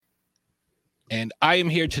And I am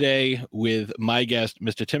here today with my guest,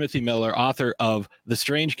 Mr. Timothy Miller, author of The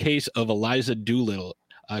Strange Case of Eliza Doolittle.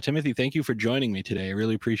 Timothy, thank you for joining me today. I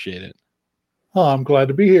really appreciate it. Oh, I'm glad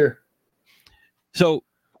to be here. So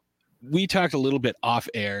we talked a little bit off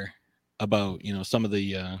air about, some of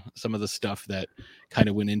the stuff that kind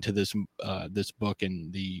of went into this book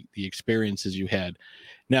and the experiences you had.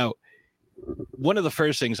 Now, one of the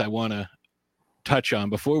first things I want to touch on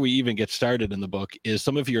before we even get started in the book is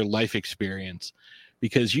some of your life experience,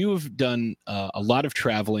 because you've done a lot of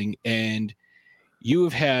traveling and you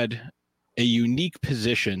have had a unique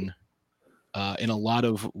position in a lot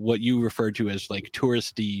of what you refer to as like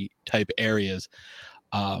touristy type areas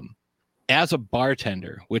as a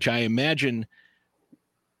bartender, which I imagine,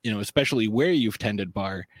 especially where you've tended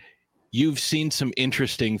bar, you've seen some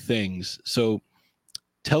interesting things. So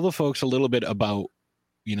tell the folks a little bit about,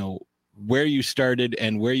 where you started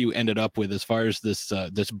and where you ended up with as far as this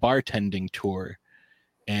bartending tour,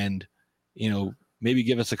 and maybe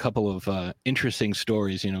give us a couple of interesting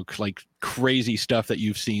stories, like crazy stuff that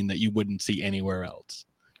you've seen that you wouldn't see anywhere else.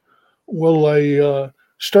 Well, I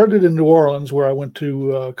started in New Orleans, where I went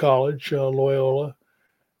to college, Loyola,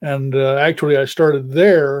 and actually I started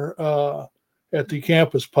there at the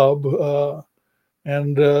campus pub,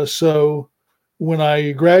 and so when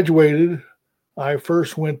I graduated, I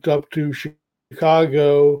first went up to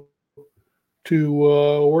Chicago to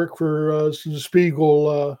work for the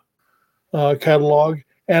Spiegel catalog,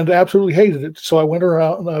 and absolutely hated it. So I went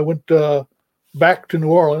around. I went back to New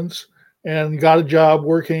Orleans and got a job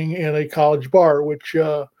working in a college bar, which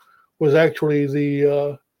was actually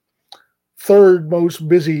the third most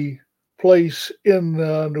busy place in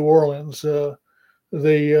New Orleans.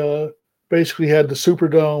 They basically had the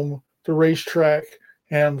Superdome, the racetrack,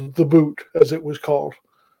 and the Boot, as it was called,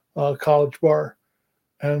 college bar.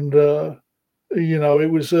 And,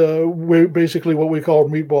 it was basically what we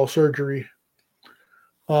called meatball surgery.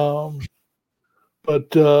 But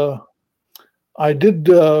I did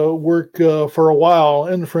work for a while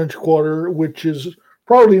in the French Quarter, which is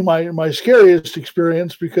probably my scariest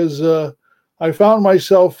experience, because I found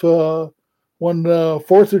myself one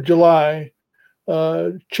 4th of July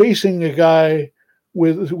chasing a guy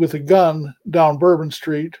with a gun down Bourbon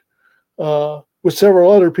Street with several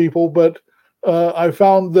other people, but I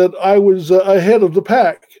found that I was ahead of the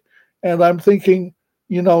pack, and I'm thinking,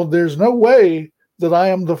 there's no way that I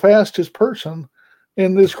am the fastest person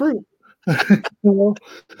in this group. So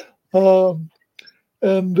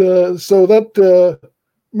that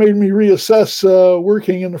made me reassess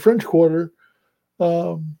working in the French Quarter,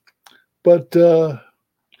 but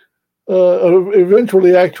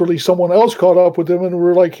eventually, actually, someone else caught up with him, and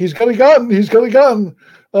we're like, he's got a gun,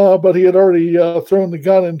 but he had already thrown the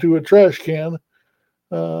gun into a trash can.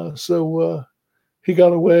 So he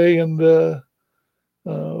got away, and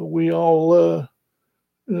we all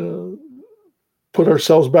put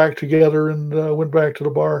ourselves back together and went back to the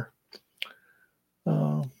bar.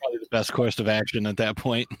 Probably the best course of action at that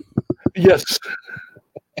point. Yes.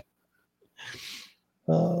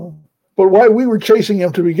 But why we were chasing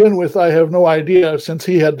him to begin with, I have no idea, since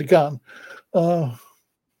he had the gun.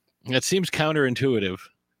 That seems counterintuitive.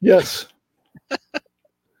 Yes.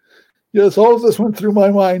 Yes, all of this went through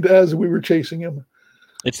my mind as we were chasing him.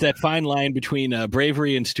 It's that fine line between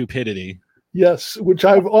bravery and stupidity. Yes, which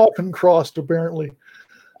I've often crossed, apparently.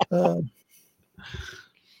 And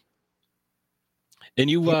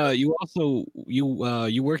you also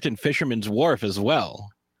worked in Fisherman's Wharf as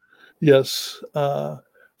well. Yes,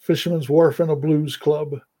 Fisherman's Wharf and a blues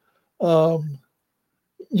club.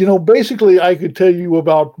 Basically, I could tell you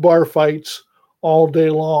about bar fights all day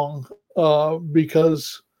long,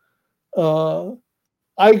 because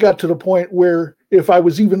I got to the point where if I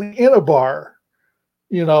was even in a bar,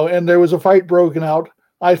 and there was a fight broken out,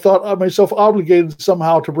 I thought myself obligated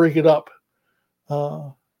somehow to break it up.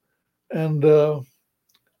 And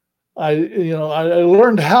I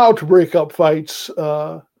learned how to break up fights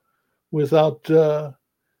without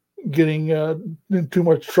getting in too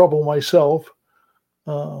much trouble myself.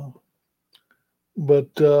 But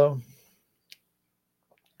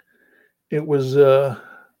it was, at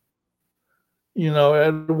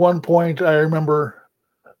one point I remember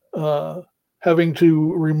having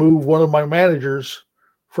to remove one of my managers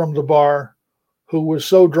from the bar, who was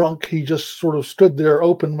so drunk he just sort of stood there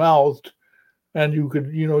open mouthed, and you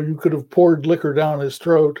could have poured liquor down his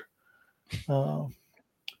throat.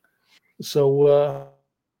 So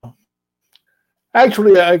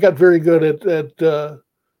actually, I got very good at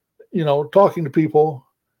talking to people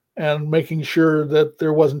and making sure that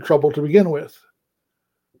there wasn't trouble to begin with,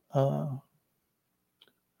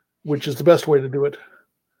 which is the best way to do it.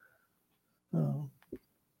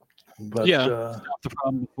 But stop the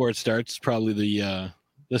problem before it starts. Probably the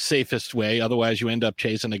safest way. Otherwise, you end up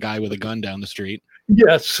chasing a guy with a gun down the street.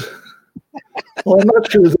 Yes. Well, I'm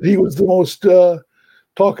not sure that he was the most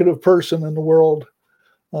talkative person in the world,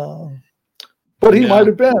 but he might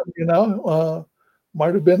have been.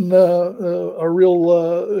 Might have been a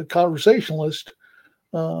real conversationalist.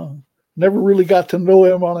 Never really got to know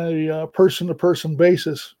him on a person-to-person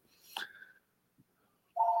basis.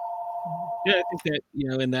 Yeah, I think that,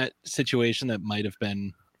 in that situation, that might have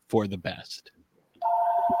been for the best.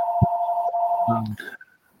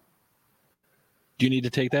 Do you need to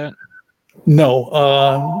take that? No,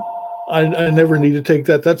 I never need to take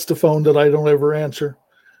that. That's the phone that I don't ever answer.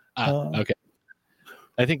 Okay.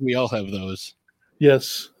 I think we all have those.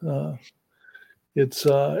 Yes. It's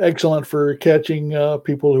excellent for catching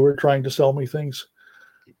people who are trying to sell me things.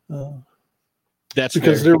 That's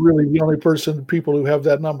because they're really the only people who have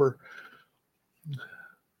that number.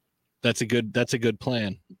 That's a good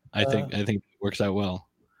plan. I think it works out well.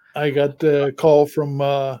 I got a call from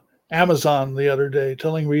Amazon the other day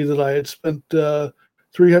telling me that I had spent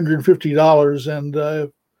 $350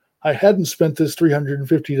 and I hadn't spent this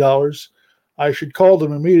 $350. I should call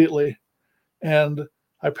them immediately. And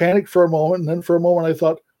I panicked for a moment, and then for a moment I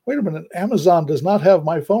thought, wait a minute, Amazon does not have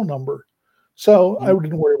my phone number. So I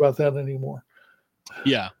didn't worry about that anymore.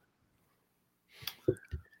 Yeah.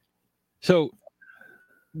 So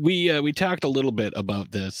we talked a little bit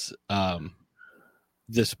about this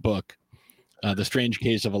this book, The Strange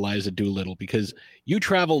Case of Eliza Doolittle, because you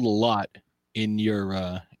traveled a lot in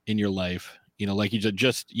your life. Like you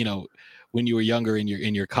just when you were younger in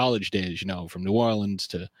your college days, from New Orleans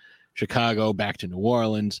to Chicago, back to New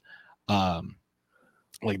Orleans.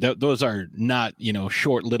 Those are not,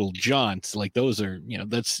 short little jaunts. Like those are,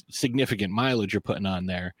 that's significant mileage you're putting on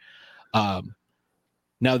there.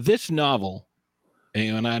 Now this novel,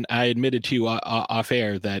 and I admitted to you off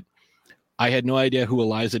air that I had no idea who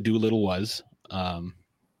Eliza Doolittle was,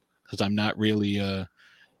 because I'm not really, I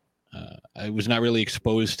was not really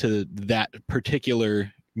exposed to that particular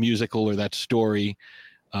musical or that story,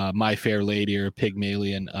 My Fair Lady or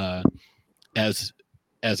Pygmalion, as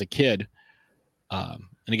a kid. And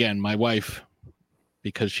again, my wife,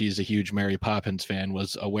 because she's a huge Mary Poppins fan,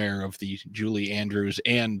 was aware of the Julie Andrews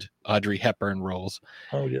and Audrey Hepburn roles.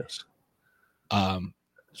 Oh, yes.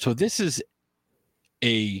 So this is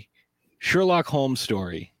a Sherlock Holmes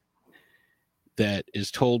story that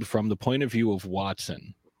is told from the point of view of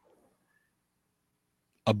Watson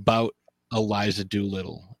about Eliza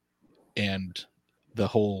Doolittle and the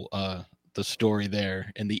whole the story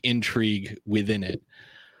there and the intrigue within it.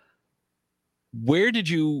 Where did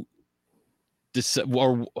you decide,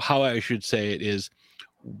 or how I should say it is,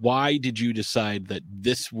 why did you decide that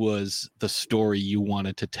this was the story you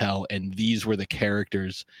wanted to tell and these were the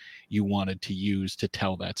characters you wanted to use to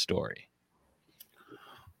tell that story?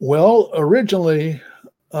 Well, originally,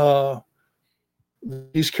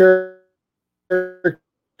 these characters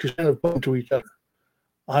kind of bumped to each other.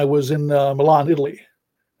 I was in Milan, Italy,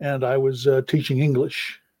 and I was teaching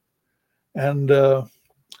English. And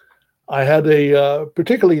I had a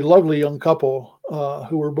particularly lovely young couple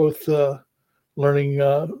who were both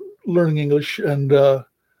learning English, and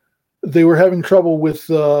they were having trouble with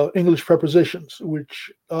English prepositions,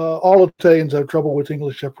 which all Italians have trouble with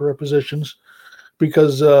English prepositions,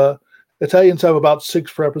 because Italians have about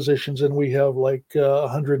 6 prepositions and we have like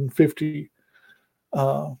 150.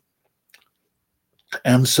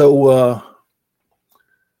 And so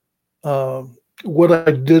what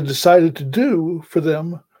I decided to do for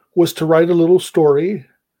them was to write a little story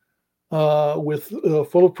with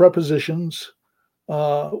full of prepositions,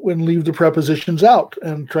 and leave the prepositions out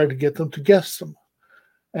and try to get them to guess them.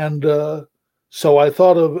 And so I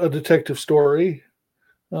thought of a detective story,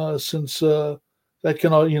 since that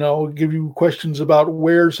can, give you questions about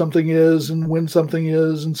where something is and when something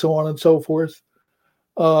is and so on and so forth.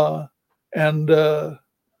 And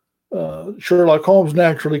Sherlock Holmes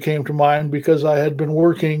naturally came to mind because I had been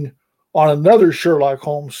working on another Sherlock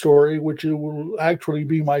Holmes story, which will actually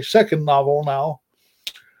be my second novel now.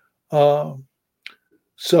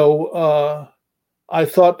 So I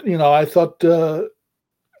thought I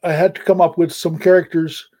had to come up with some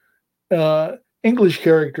characters, English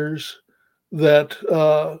characters that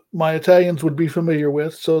my Italians would be familiar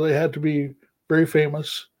with. So they had to be very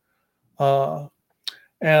famous.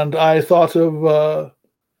 And I thought of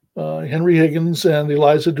Henry Higgins and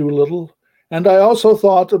Eliza Doolittle. And I also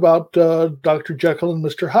thought about Dr. Jekyll and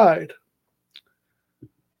Mr. Hyde.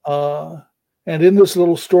 And in this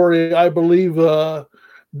little story, I believe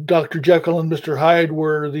Dr. Jekyll and Mr. Hyde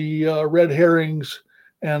were the red herrings,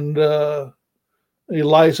 and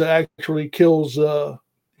Eliza actually kills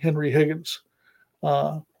Henry Higgins.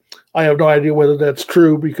 I have no idea whether that's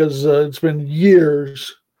true because it's been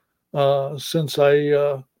years since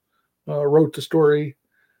I wrote the story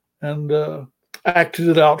and acted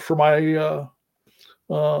it out for my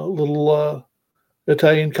little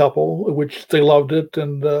Italian couple, which they loved it,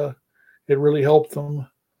 and it really helped them.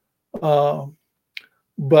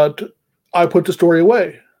 But I put the story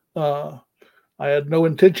away. I had no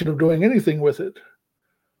intention of doing anything with it,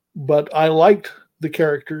 but I liked the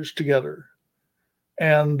characters together.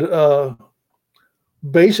 And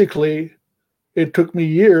basically, it took me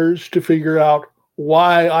years to figure out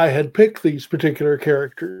why I had picked these particular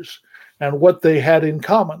characters and what they had in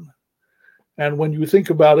common. And when you think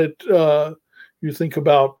about it, you think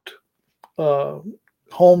about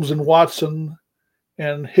Holmes and Watson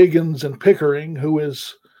and Higgins and Pickering, who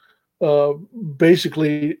is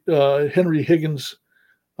basically Henry Higgins.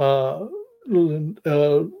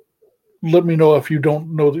 Let me know if you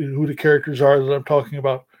don't know who the characters are that I'm talking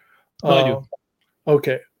about. I do.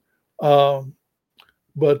 Okay.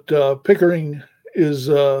 But Pickering is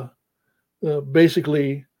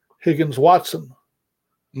basically Higgins Watson.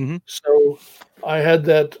 Mm-hmm. So I had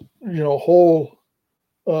that, whole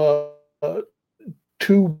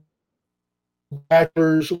two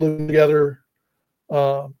bachelors living together,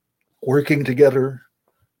 working together,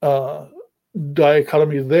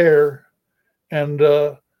 dichotomy there. And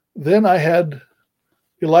then I had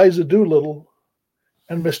Eliza Doolittle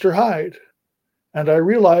and Mr. Hyde. And I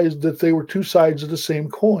realized that they were two sides of the same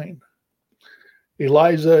coin.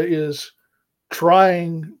 Eliza is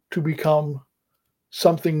trying to become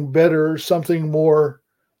something better, something more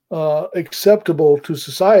acceptable to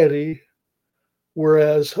society,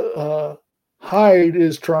 whereas Hyde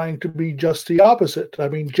is trying to be just the opposite. I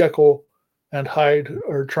mean, Jekyll and Hyde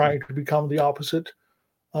are trying to become the opposite.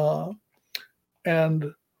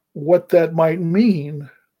 And what that might mean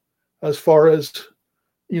as far as,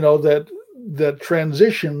 that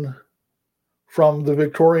transition from the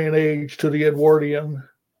Victorian age to the Edwardian,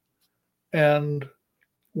 and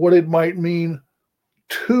what it might mean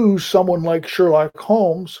to someone like Sherlock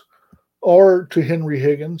Holmes or to Henry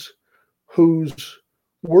Higgins, whose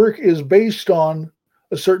work is based on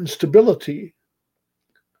a certain stability.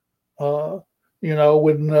 When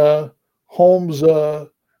Holmes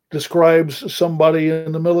describes somebody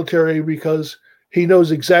in the military because he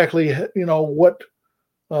knows exactly, what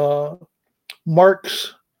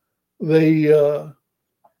marks they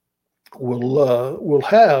will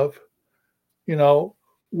have,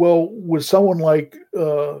 well, with someone like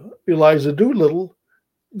Eliza Doolittle,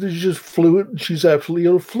 there's just fluid. She's absolutely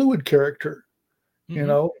a fluid character.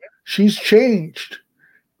 Mm-hmm. She's changed.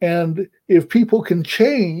 And if people can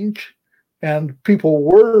change, and people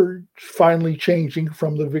were finally changing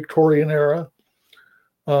from the Victorian era,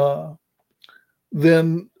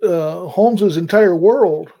 then Holmes's entire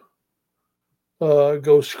world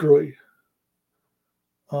goes screwy.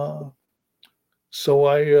 So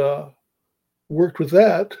I worked with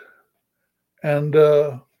that, and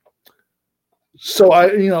so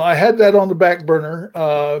I had that on the back burner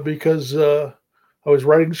because I was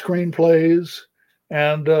writing screenplays,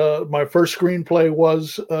 and my first screenplay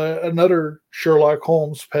was another Sherlock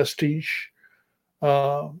Holmes pastiche.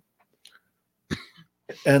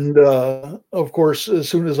 And of course, as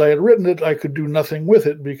soon as I had written it, I could do nothing with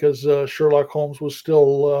it because Sherlock Holmes was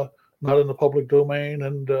still not in the public domain,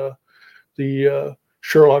 and the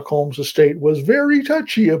Sherlock Holmes estate was very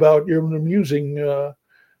touchy about using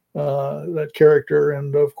that character,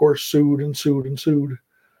 and of course sued and sued and sued.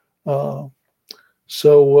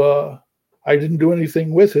 So I didn't do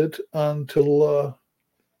anything with it until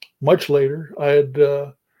much later. I had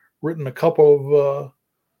written a couple of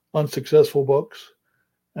unsuccessful books,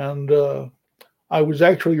 and I was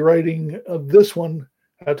actually writing this one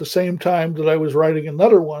at the same time that I was writing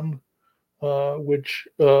another one, which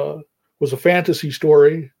was a fantasy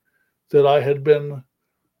story that I had been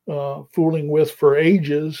fooling with for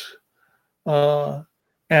ages,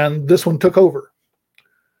 and this one took over.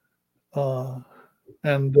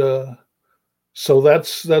 And so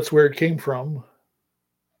that's where it came from.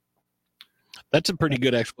 That's a pretty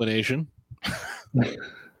good explanation.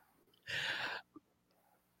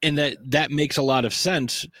 And that makes a lot of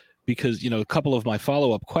sense because, a couple of my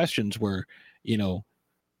follow-up questions were,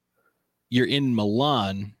 you're in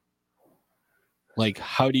Milan. Like,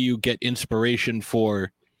 how do you get inspiration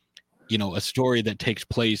for, a story that takes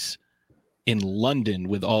place in London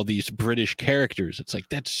with all these British characters? It's like,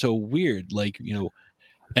 that's so weird. Like,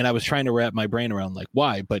 and I was trying to wrap my brain around like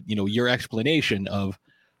why, but your explanation of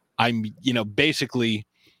I'm, basically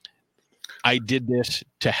I did this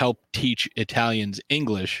to help teach Italians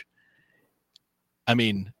English. I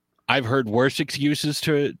mean, I've heard worse excuses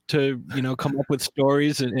to come up with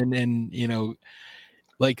stories and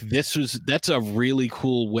like that's a really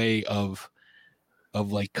cool way of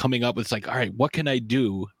like coming up with, it's like, all right, what can I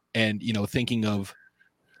do? And thinking of,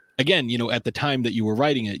 again, at the time that you were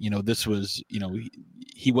writing it, this was,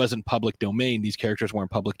 he wasn't public domain. These characters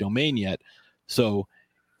weren't public domain yet. So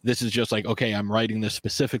this is just like, okay, I'm writing this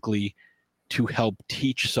specifically to help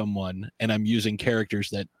teach someone, and I'm using characters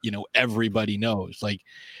that, everybody knows. Like,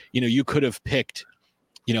 you could have picked,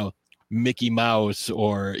 Mickey Mouse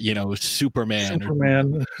or, Superman,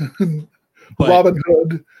 but, Robin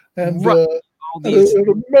Hood, and right,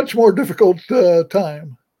 a much more difficult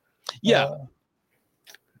time. Yeah.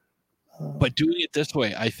 But doing it this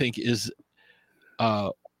way, I think, is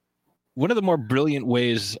one of the more brilliant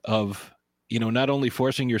ways of, not only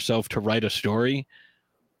forcing yourself to write a story,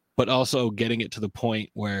 but also getting it to the point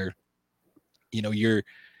where,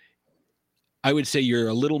 I would say you're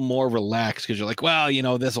a little more relaxed, because you're like, well,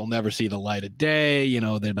 this will never see the light of day.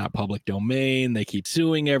 They're not public domain. They keep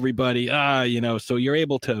suing everybody. So you're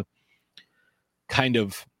able to kind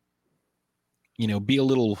of, be a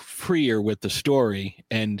little freer with the story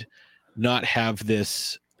and not have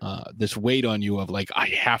this weight on you of like, I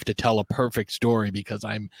have to tell a perfect story because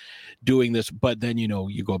I'm doing this. But then,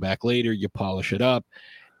 you go back later, you polish it up.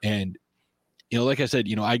 And, like I said,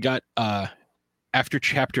 I got, after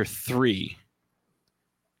chapter 3,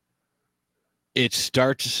 it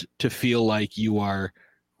starts to feel like you are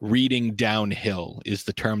reading downhill, is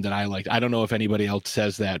the term that I like. I don't know if anybody else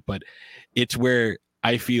says that, but it's where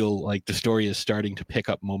I feel like the story is starting to pick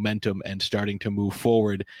up momentum and starting to move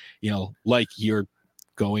forward, like you're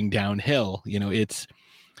going downhill. It's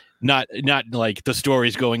not like the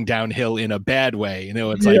story's going downhill in a bad way.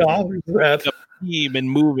 It's like the theme and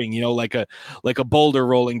moving, like a boulder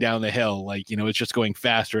rolling down the hill. Like, it's just going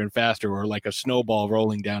faster and faster, or like a snowball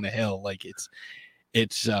rolling down a hill. Like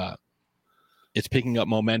it's picking up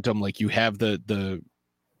momentum. Like you have the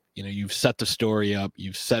you've set the story up.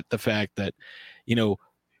 You've set the fact that,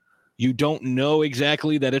 you don't know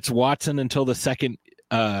exactly that it's Watson until the second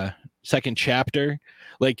chapter.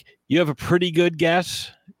 Like you have a pretty good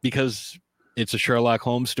guess because it's a Sherlock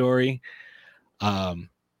Holmes story.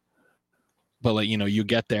 But like, you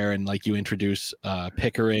get there and like you introduce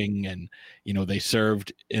Pickering, and, they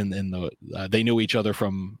served in the, they knew each other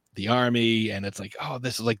from the army, and it's like, oh,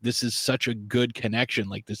 this is such a good connection.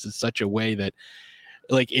 Like this is such a way that,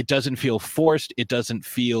 like, it doesn't feel forced. It doesn't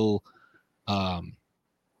feel,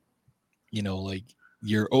 like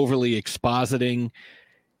you're overly expositing.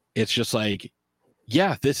 It's just like,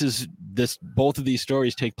 yeah, both of these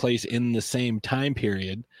stories take place in the same time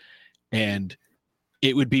period, and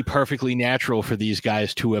it would be perfectly natural for these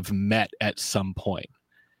guys to have met at some point.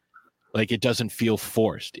 Like, it doesn't feel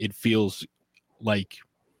forced. It feels like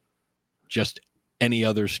just any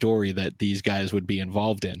other story that these guys would be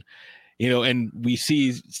involved in. And we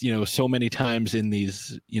see, so many times in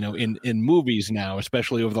these, in movies now,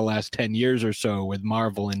 especially over the last 10 years or so with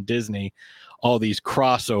Marvel and Disney, all these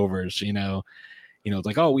crossovers, it's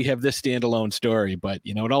like, oh, we have this standalone story, but,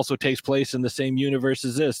 it also takes place in the same universe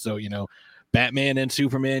as this. So, Batman and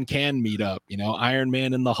Superman can meet up, Iron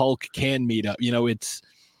Man and the Hulk can meet up. It's,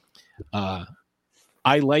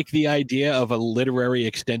 I like the idea of a literary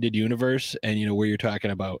extended universe, and, where you're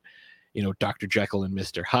talking about, Dr. Jekyll and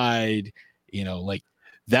Mr. Hyde, like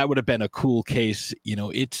that would have been a cool case.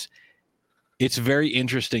 It's very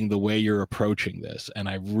interesting the way you're approaching this, and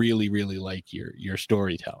I really, really like your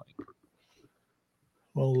storytelling.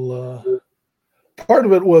 Well, part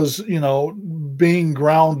of it was, being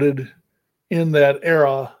grounded in that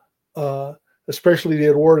era, especially the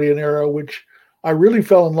Edwardian era, which I really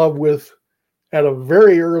fell in love with at a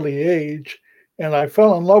very early age, and I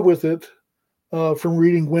fell in love with it from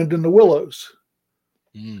reading Wind in the Willows.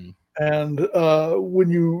 Mm. And when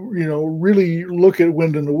you really look at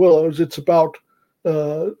Wind in the Willows, it's about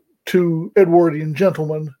two Edwardian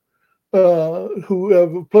gentlemen who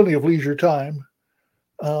have plenty of leisure time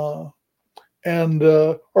and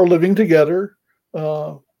are living together,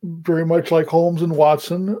 very much like Holmes and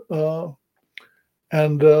Watson.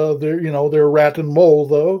 And they're rat and mole,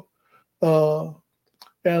 though.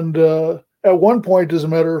 And at one point, as a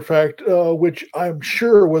matter of fact, which I'm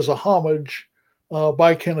sure was a homage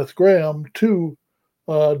by Kenneth Grahame to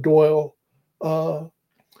Doyle,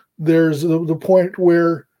 there's the point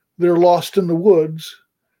where they're lost in the woods,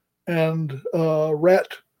 and Rat,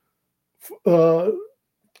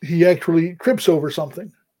 he actually trips over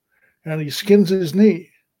something, and he skins his knee.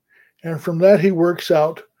 And from that, he works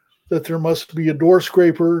out that there must be a door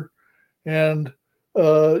scraper and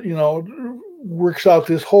works out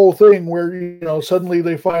this whole thing where suddenly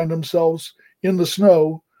they find themselves in the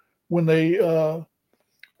snow when they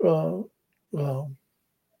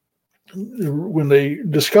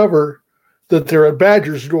discover that they're at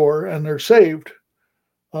Badger's door and they're saved.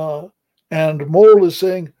 And Mole is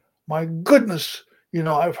saying, "My goodness,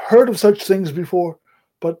 I've heard of such things before,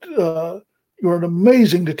 but you're an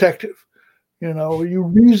amazing detective. You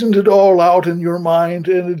reasoned it all out in your mind,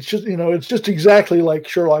 and it's just exactly like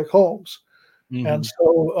Sherlock Holmes." Mm-hmm. And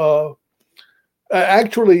so,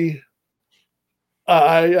 actually,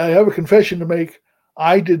 I have a confession to make.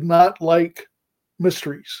 I did not like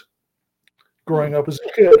mysteries growing up as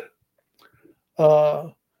a kid.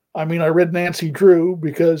 I read Nancy Drew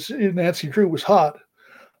because Nancy Drew was hot,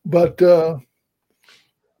 but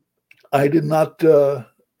I did not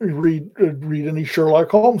read any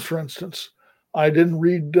Sherlock Holmes, for instance. I didn't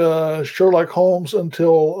read Sherlock Holmes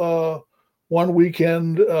until one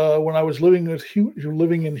weekend when I was living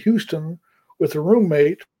in Houston with a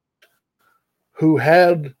roommate who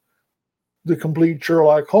had the complete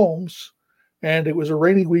Sherlock Holmes, and it was a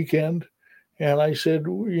rainy weekend, and I said,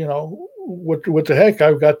 what the heck?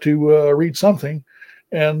 I've got to read something,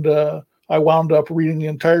 and I wound up reading the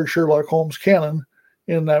entire Sherlock Holmes canon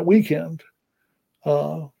in that weekend,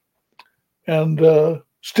 and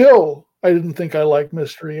still I didn't think I liked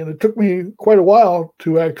mystery, and it took me quite a while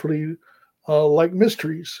to actually like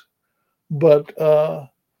mysteries, but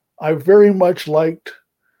I very much liked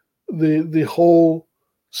the whole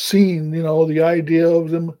scene, the idea of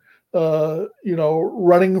them,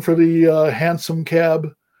 running for the hansom cab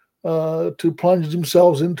to plunge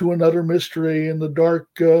themselves into another mystery in the dark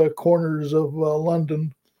corners of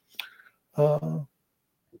London.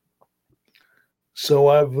 So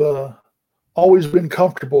I've always been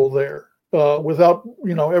comfortable there without,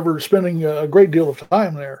 ever spending a great deal of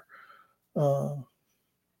time there.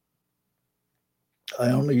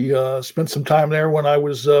 I only spent some time there when I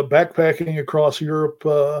was backpacking across Europe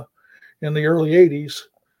in the early 80s.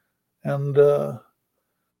 And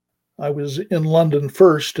I was in London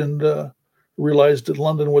first and realized that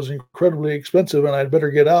London was incredibly expensive and I'd better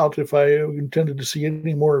get out if I intended to see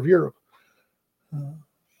any more of Europe.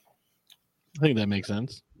 I think that makes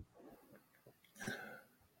sense.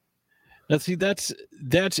 That's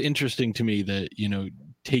interesting to me that,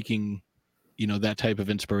 taking, that type of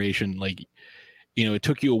inspiration, like, it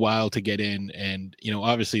took you a while to get in and,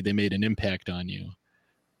 obviously they made an impact on you.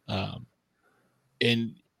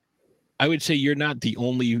 And I would say you're not the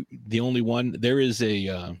only one. There is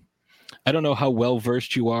I don't know how well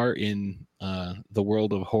versed you are in the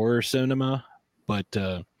world of horror cinema, but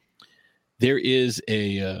there is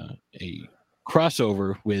a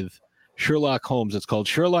crossover with Sherlock Holmes. It's called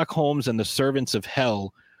Sherlock Holmes and the Servants of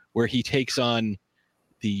Hell, where he takes on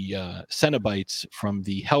the Cenobites from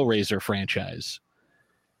the Hellraiser franchise.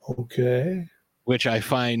 Okay. Which I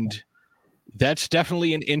find that's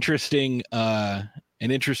definitely an interesting crossover.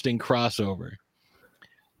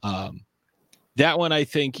 That one I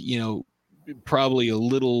think, probably a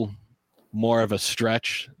little more of a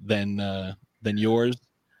stretch than yours.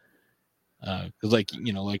 Because like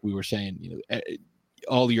we were saying,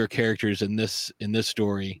 all your characters in this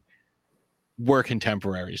story were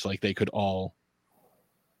contemporaries. Like they could all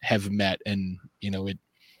have met, and it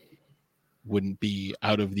wouldn't be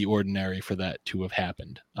out of the ordinary for that to have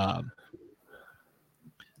happened.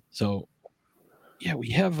 So yeah, we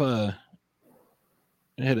have I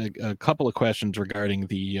had a couple of questions regarding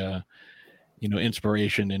the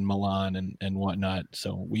inspiration in Milan and whatnot.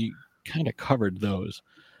 So we kind of covered those.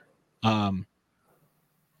 I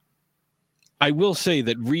will say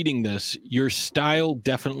that reading this, your style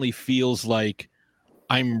definitely feels like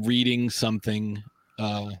I'm reading something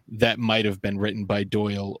that might have been written by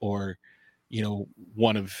Doyle or,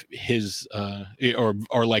 one of his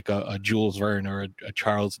or like a Jules Verne or a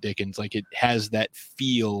Charles Dickens. Like it has that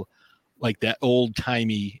feel, like that old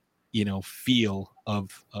timey, feel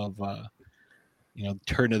of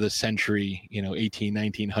turn of the century,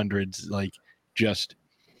 1900s, like just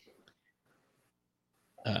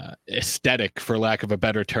aesthetic, for lack of a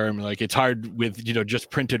better term. Like it's hard with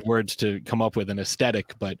just printed words to come up with an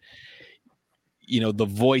aesthetic, but the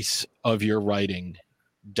voice of your writing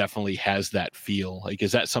definitely has that feel. Like,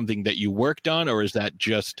 is that something that you worked on, or is that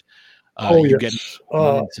just you yes.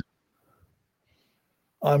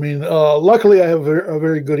 Luckily I have a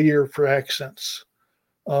very good ear for accents,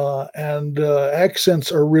 and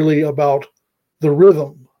accents are really about the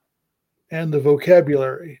rhythm and the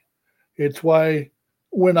vocabulary. It's why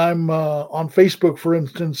when I'm on Facebook, for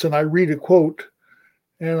instance, and I read a quote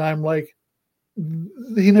and I'm like,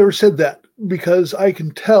 he never said that, because I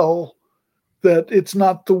can tell that it's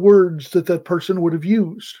not the words that that person would have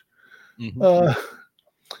used. Mm-hmm.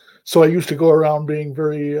 So I used to go around being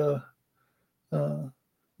very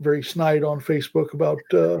snide on Facebook about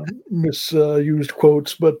misused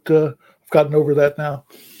quotes, but I've gotten over that now.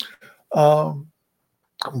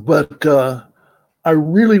 But I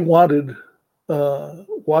really wanted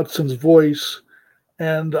Watson's voice,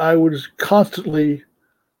 and I was constantly,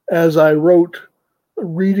 as I wrote,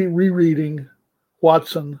 rereading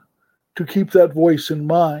Watson to keep that voice in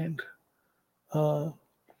mind,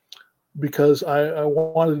 because I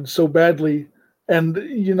wanted so badly. And,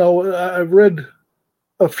 I've read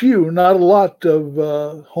a few, not a lot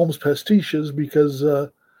of Holmes pastiches, because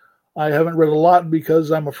I haven't read a lot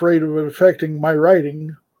because I'm afraid of it affecting my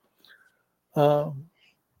writing. But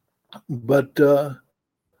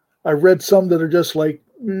I've read some that are just like,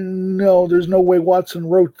 no, there's no way Watson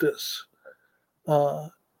wrote this.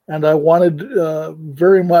 And I wanted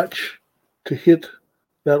very much to hit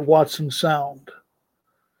that Watson sound.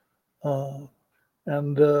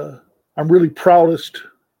 And I'm really proudest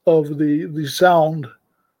of the sound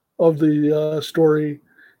of the story,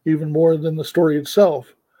 even more than the story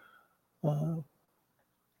itself. And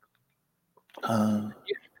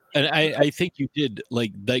I think you did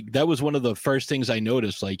like that was one of the first things I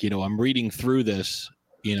noticed. Like, I'm reading through this,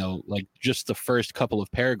 like just the first couple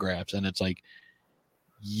of paragraphs, and it's like,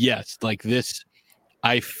 yes, like this,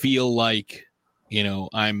 I feel like,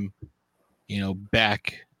 I'm,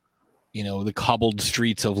 back, the cobbled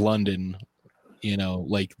streets of London,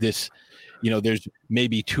 like this, there's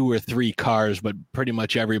maybe 2 or 3 cars, but pretty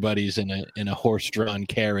much everybody's in a horse-drawn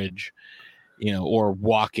carriage, or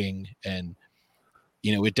walking, and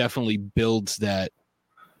it definitely builds that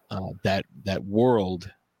that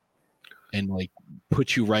world and like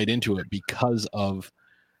puts you right into it because of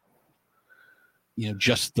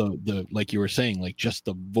just the like you were saying, like just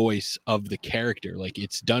the voice of the character. Like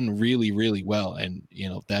it's done really, really well, and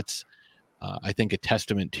that's I think a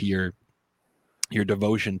testament to your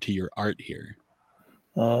devotion to your art here.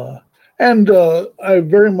 And I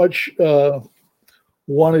very much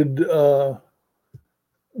wanted the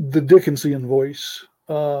Dickensian voice,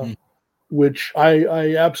 which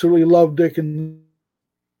I absolutely love Dickens,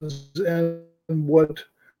 and what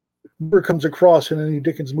never comes across in any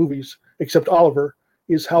Dickens movies, except Oliver,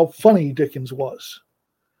 is how funny Dickens was.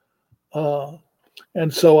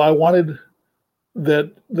 And so I wanted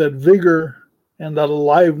that vigor and that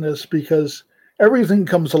aliveness, because everything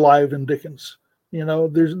comes alive in Dickens.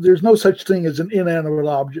 There's no such thing as an inanimate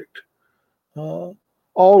object.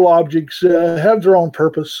 All objects have their own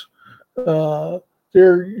purpose.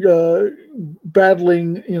 They're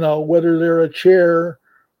battling, whether they're a chair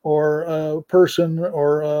or a person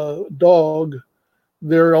or a dog,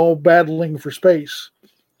 they're all battling for space.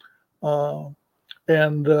 And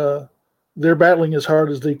they're battling as hard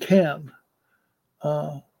as they can.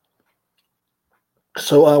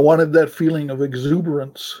 So I wanted that feeling of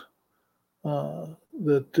exuberance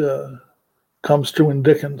that comes through in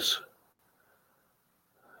Dickens.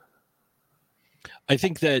 I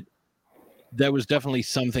think that was definitely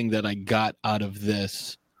something that I got out of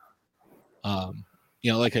this.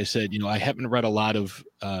 Like I said, I haven't read a lot of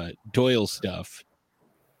Doyle stuff,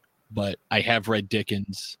 but I have read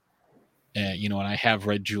Dickens, and I have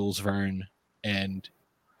read Jules Verne, and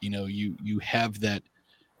you have that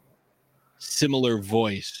similar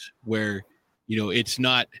voice where it's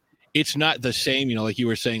not the same, like you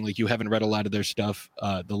were saying, like you haven't read a lot of their stuff,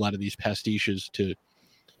 a lot of these pastiches, to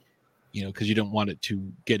because you don't want it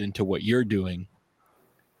to get into what you're doing.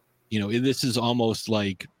 This is almost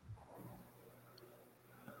like,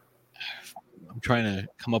 I'm trying to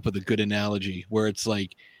come up with a good analogy, where it's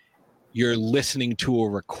like you're listening to a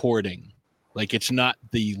recording, like it's not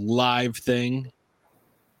the live thing.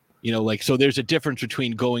 Like, so there's a difference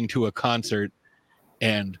between going to a concert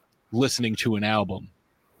and listening to an album.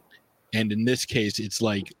 And in this case, it's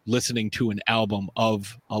like listening to an album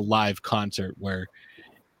of a live concert, where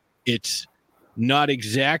it's not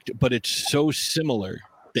exact, but it's so similar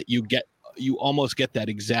that you almost get that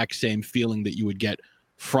exact same feeling that you would get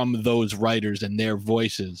from those writers and their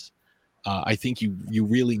voices. I think you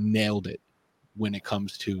really nailed it when it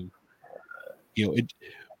comes to,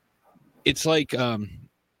 it's like,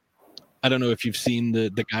 I don't know if you've seen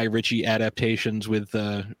the Guy Ritchie adaptations with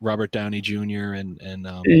Robert Downey Jr. and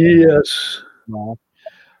yes.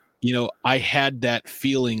 I had that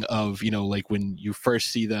feeling of, like when you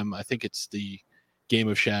first see them, I think it's the Game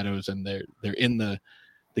of Shadows, and they're in the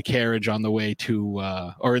carriage on the way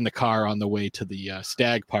to, or in the car on the way to the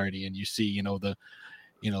stag party, and you see, the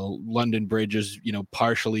London Bridge is,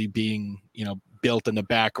 partially being, built in the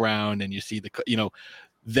background, and you see the,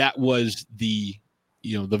 that was the,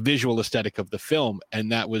 the visual aesthetic of the film,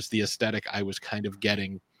 and that was the aesthetic I was kind of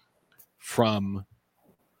getting from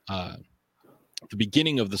the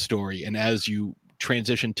beginning of the story. And as you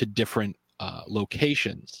transition to different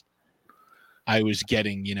locations, I was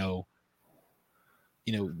getting,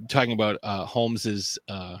 talking about Holmes's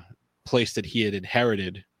place that he had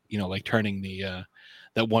inherited, like turning the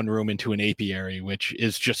that one room into an apiary, which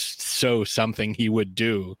is just so something he would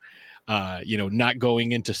do. Not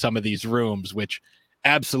going into some of these rooms, which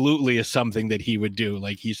absolutely is something that he would do.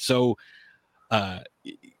 Like, he's so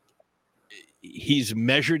he's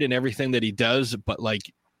measured in everything that he does, but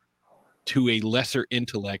like to a lesser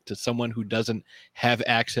intellect, to someone who doesn't have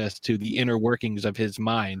access to the inner workings of his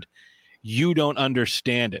mind, you don't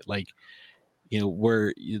understand it. Like,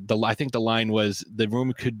 where I think the line was, the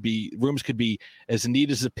rooms could be as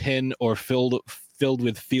neat as a pin or filled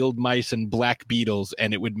with field mice and black beetles,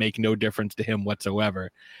 and it would make no difference to him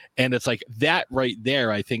whatsoever. And it's like that right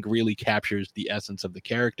there, I think, really captures the essence of the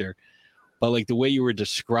character. But like the way you were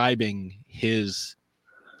describing his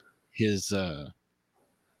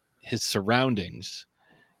surroundings,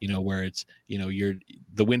 where it's,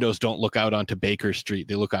 the windows don't look out onto Baker Street,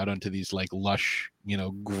 they look out onto these like lush,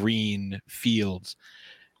 green fields,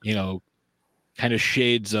 kind of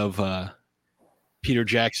shades of Peter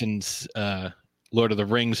Jackson's Lord of the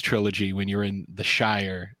Rings trilogy when you're in the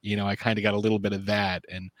Shire. I kind of got a little bit of that.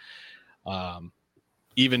 And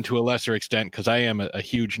even to a lesser extent, because I am a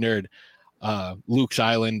huge nerd, Luke's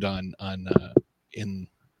Island on in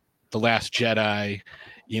The Last Jedi,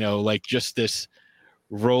 like just this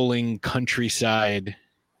rolling countryside,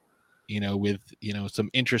 with some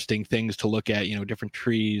interesting things to look at, different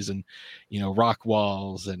trees and rock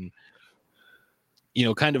walls and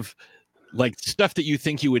kind of like stuff that you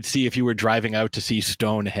think you would see if you were driving out to see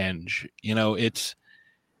Stonehenge. It's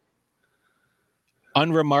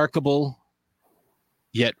unremarkable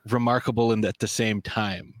yet remarkable at the same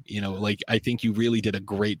time. Like, I think you really did a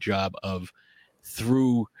great job of,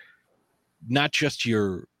 through not just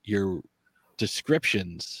your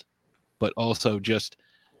descriptions, but also just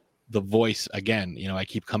the voice. Again, I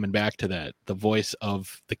keep coming back to that, the voice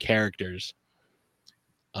of the characters.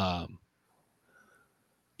 You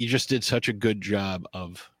just did such a good job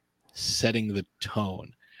of setting the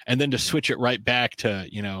tone, and then to switch it right back to,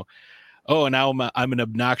 oh, now I'm an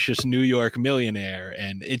obnoxious New York millionaire,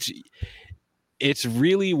 and it's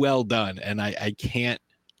really well done. And I can't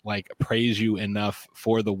like praise you enough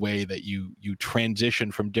for the way that you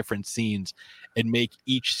transition from different scenes and make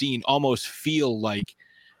each scene almost feel like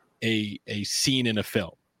a scene in a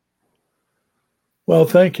film. Well,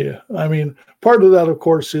 thank you. I mean, part of that, of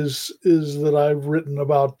course, is that I've written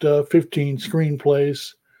about 15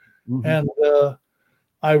 screenplays, mm-hmm. and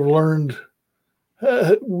I've learned,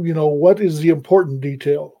 what is the important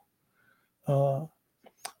detail,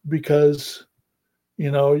 because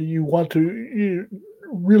you want to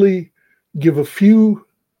really give a few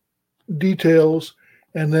details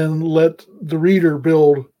and then let the reader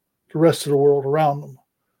build the rest of the world around them.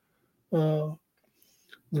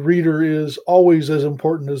 The reader is always as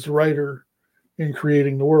important as the writer in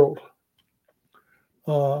creating the world.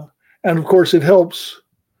 And of course, it helps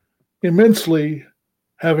immensely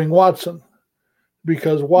having Watson,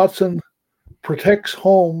 because Watson protects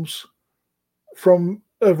Holmes from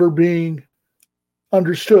ever being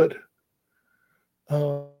understood.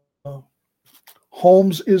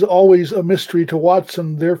 Holmes is always a mystery to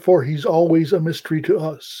Watson, therefore he's always a mystery to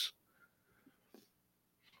us.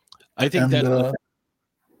 I think that...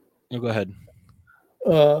 Oh, go ahead.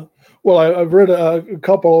 Well, I've read a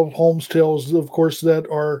couple of Holmes tales, of course, that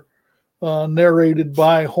are narrated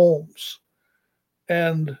by Holmes.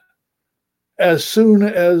 And as soon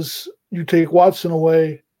as you take Watson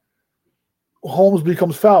away, Holmes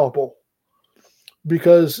becomes fallible,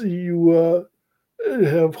 because you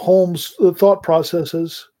have Holmes' thought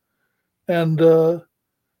processes, and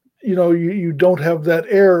you don't have that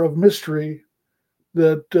air of mystery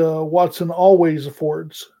that Watson always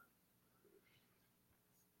affords.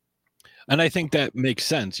 And I think that makes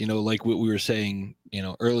sense, like what we were saying,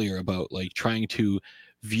 earlier about like trying to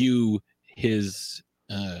view his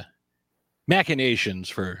machinations,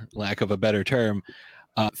 for lack of a better term,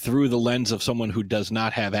 through the lens of someone who does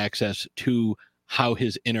not have access to how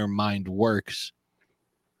his inner mind works.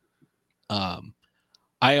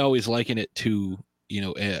 I always liken it to,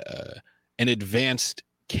 an advanced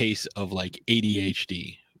case of like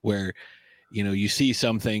ADHD, where, you see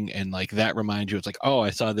something and like that reminds you, it's like, oh,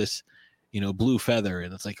 I saw this, blue feather,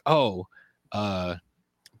 and it's like, oh,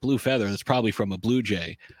 blue feather, that's probably from a blue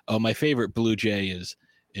jay. Oh, my favorite blue jay is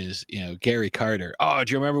is, you know, Gary Carter. Oh,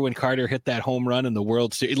 do you remember when Carter hit that home run in the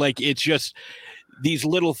World Series? Like, it's just these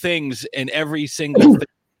little things, and every single thing,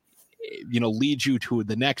 you know, leads you to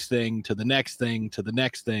the next thing, to the next thing, to the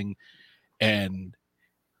next thing. And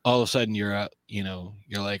all of a sudden you're, you know,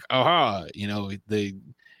 you're like, aha, you know,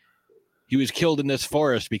 he was killed in this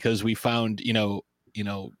forest because we found, you know,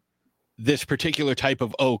 this particular type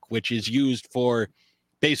of oak, which is used for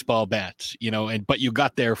baseball bats, you know, but you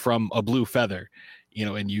got there from a blue feather, you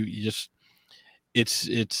know, and you just, it's,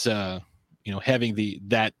 you know, having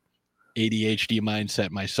that ADHD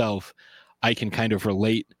mindset myself, I can kind of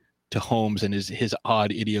relate to Holmes and his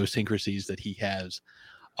odd idiosyncrasies that he has,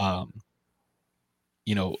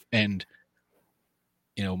 you know, and,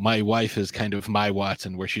 you know, my wife is kind of my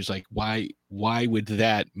Watson, where she's like, why would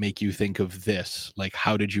that make you think of this? Like,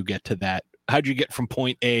 how did you get to that? How'd you get from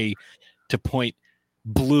point A to point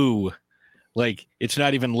blue? Like, it's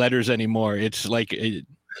not even letters anymore. It's like,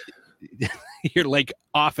 you're like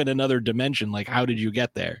off in another dimension. Like, how did you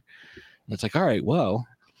get there? And it's like, all right, well,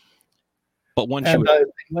 but once you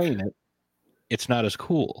explain it, it's not as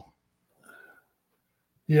cool.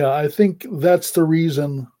 Yeah, I think that's the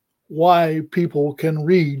reason why people can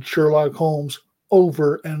read Sherlock Holmes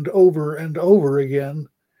over and over and over again,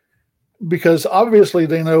 because obviously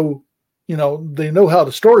they know, you know, they know how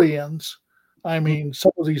the story ends. I mean,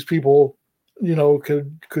 some of these people, you know,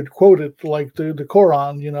 could quote it like the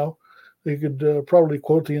Quran, you know, they could probably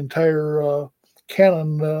quote the entire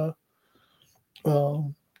canon,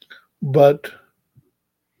 but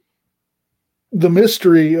the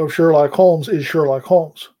mystery of Sherlock Holmes is Sherlock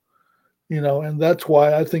Holmes, you know, and that's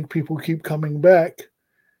why I think people keep coming back,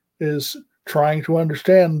 is trying to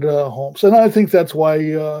understand Holmes. And I think that's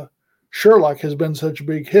why Sherlock has been such a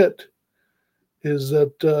big hit, is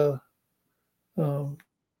that,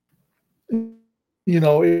 you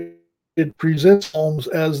know, it presents Holmes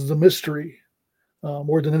as the mystery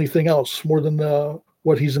more than anything else, more than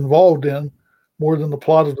what he's involved in, more than the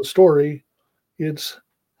plot of the story. It's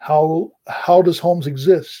how does Holmes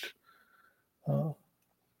exist?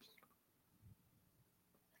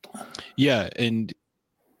 Yeah, and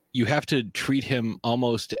you have to treat him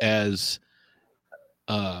almost as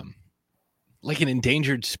like an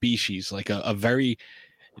endangered species, like a very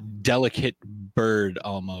delicate bird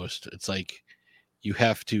almost. It's like you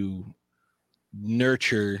have to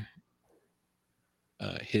nurture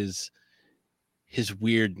his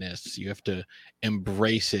weirdness. You have to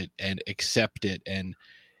embrace it and accept it, and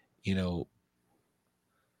you know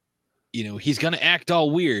he's gonna act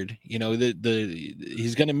all weird. You know,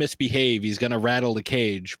 he's gonna misbehave. He's gonna rattle the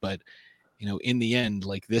cage, but you know, in the end,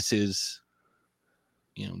 like this is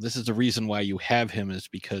the reason why you have him, is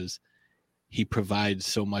because he provides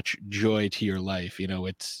so much joy to your life. You know,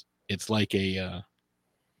 it's like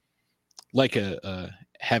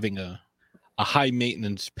having a high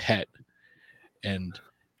maintenance pet. And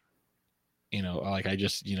you know, like I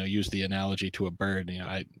just use the analogy to a bird. You know,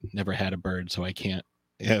 I never had a bird, so I can't.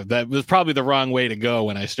 Yeah, that was probably the wrong way to go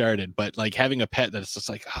when I started. But like having a pet that's just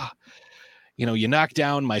like, you knock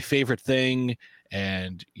down my favorite thing,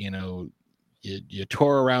 and you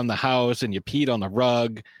tore around the house and you peed on the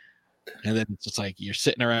rug, and then it's just like you're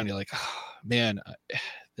sitting around, you're like, oh, man,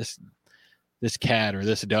 this cat or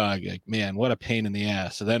this dog, like, man, what a pain in the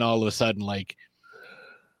ass. So then all of a sudden, like,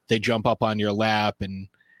 they jump up on your lap and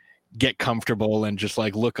get comfortable and just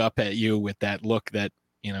like look up at you with that look that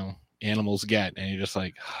animals get, and you're just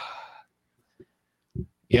like,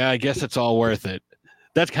 yeah, I guess it's all worth it.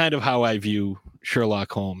 That's kind of how I view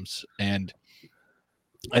Sherlock Holmes, and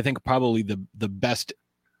I think probably the best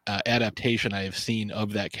adaptation I have seen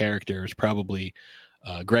of that character is probably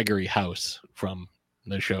Gregory House from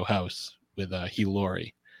the show House with Hugh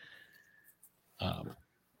Laurie.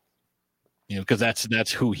 Because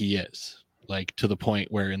that's who he is. Like, to the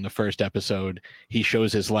point where in the first episode he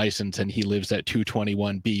shows his license and he lives at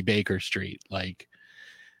 221B Baker Street. Like,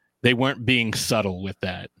 they weren't being subtle with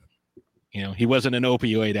that. He wasn't an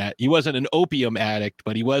he wasn't an opium addict,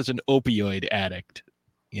 but he was an opioid addict.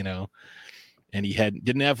 And he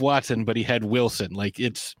didn't have Watson, but he had Wilson. Like,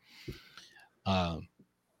 it's and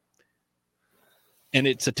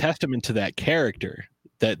it's a testament to that character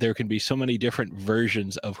that there can be so many different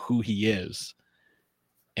versions of who he is,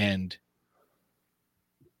 and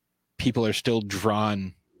people are still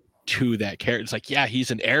drawn to that character. It's like, yeah, he's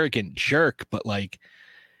an arrogant jerk, but like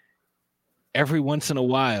every once in a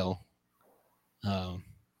while,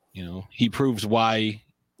 he proves why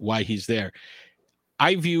he's there.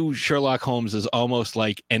 I view Sherlock Holmes as almost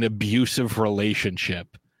like an abusive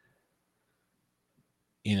relationship,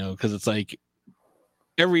 because it's like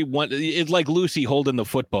it's like Lucy holding the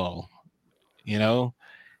football,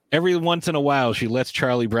 every once in a while she lets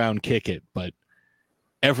Charlie Brown kick it, but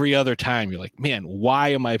every other time you're like, man, why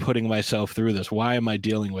am I putting myself through this? Why am I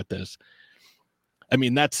dealing with this? I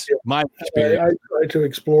mean, that's my experience. I try to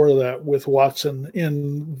explore that with Watson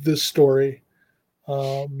in this story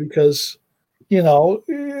because,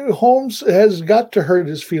 Holmes has got to hurt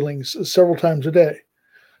his feelings several times a day.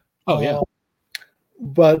 Oh, yeah.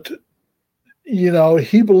 But,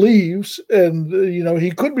 he believes, and,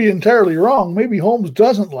 he could be entirely wrong. Maybe Holmes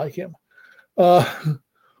doesn't like him.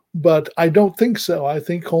 But I don't think so. I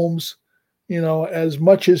think Holmes, as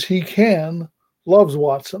much as he can, loves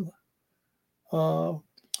Watson. And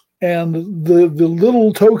the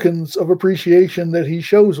little tokens of appreciation that he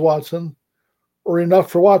shows Watson are enough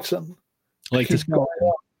for Watson. Like this.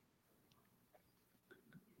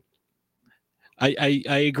 I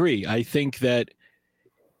agree. I think that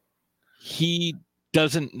he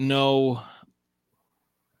doesn't know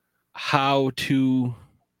how to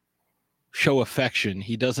show affection.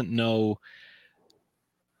 He doesn't know,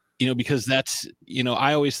 because that's,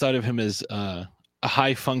 I always thought of him as a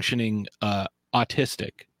high functioning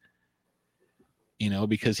autistic,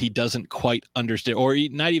 because he doesn't quite understand, or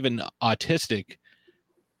not even autistic,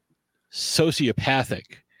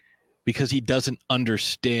 sociopathic, because he doesn't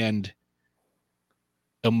understand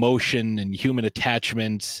emotion and human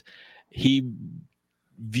attachments. He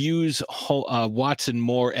views Watson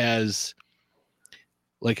more as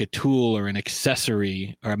like a tool or an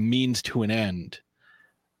accessory or a means to an end,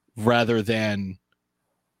 rather than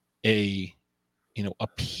a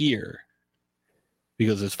peer,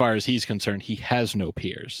 because as far as he's concerned, he has no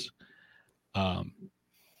peers. And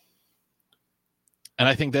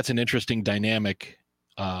I think that's an interesting dynamic,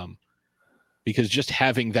 because just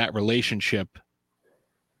having that relationship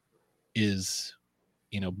is,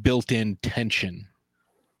 built-in tension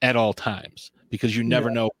at all times, because you never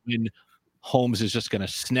know when Holmes is just going to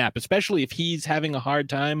snap, especially if he's having a hard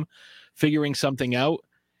time figuring something out.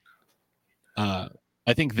 I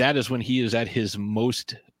think that is when he is at his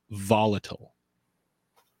most volatile.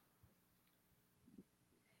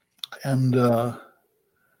 And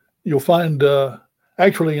you'll find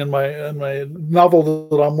actually in my novel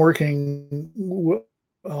that I'm working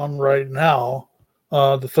on right now,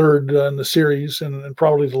 the third in the series and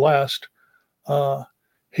probably the last,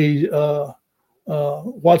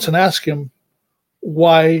 Watson asked him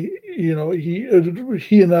why, he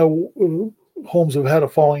and Holmes have had a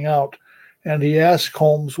falling out, and he asked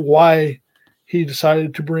Holmes why he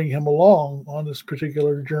decided to bring him along on this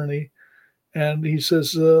particular journey. And he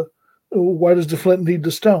says, why does the flint need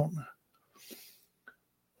the stone?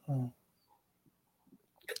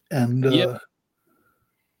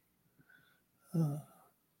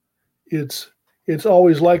 It's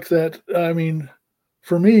always like that. I mean,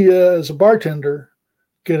 for me as a bartender,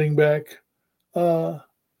 getting back,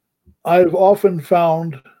 I've often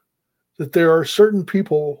found that there are certain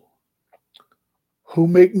people who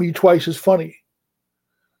make me twice as funny.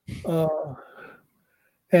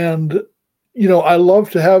 And, I love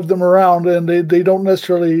to have them around, and they don't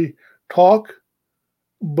necessarily talk,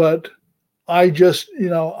 but I just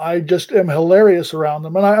am hilarious around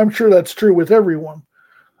them. And I'm sure that's true with everyone.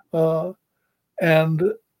 And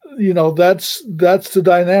that's the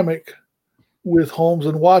dynamic with Holmes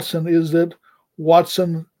and Watson, is that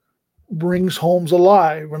Watson brings Holmes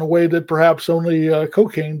alive in a way that perhaps only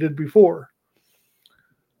cocaine did before.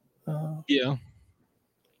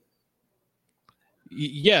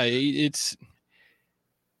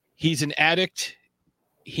 He's an addict.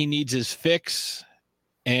 He needs his fix,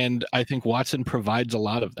 and I think Watson provides a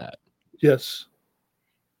lot of that. Yes.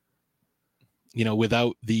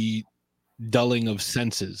 Without the dulling of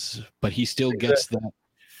senses, but he still gets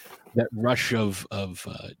that rush of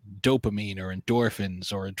dopamine or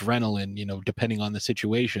endorphins or adrenaline, depending on the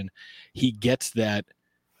situation. He gets that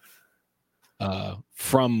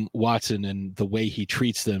from Watson, and the way he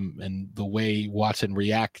treats them and the way Watson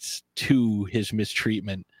reacts to his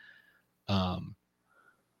mistreatment.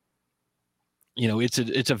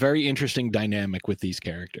 It's a very interesting dynamic with these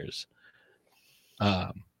characters.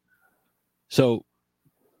 So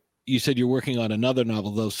you said you're working on another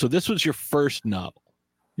novel, though. So this was your first novel.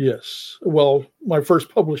 Yes. Well, my first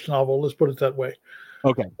published novel, let's put it that way.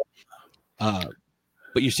 Okay. But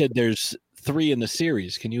you said there's 3 in the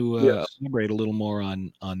series. Can you elaborate a little more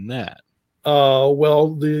on that?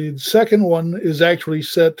 Well, the second one is actually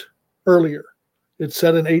set earlier. It's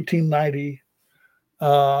set in 1890.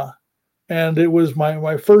 And it was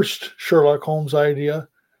my first Sherlock Holmes idea.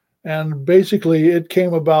 And basically it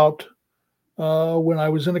came about when I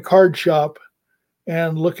was in a card shop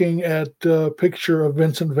and looking at a picture of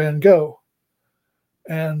Vincent van Gogh.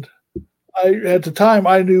 And at the time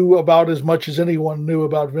I knew about as much as anyone knew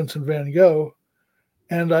about Vincent van Gogh,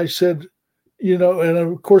 and I said, and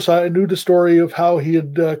of course I knew the story of how he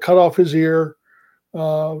had cut off his ear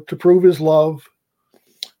to prove his love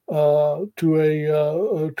to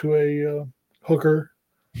a hooker,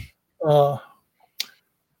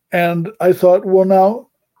 and I thought, well, now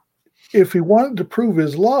if he wanted to prove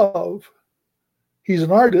his love, he's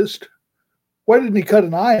an artist. Why didn't he cut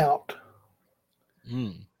an eye out?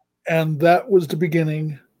 And that was the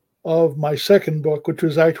beginning of my second book, which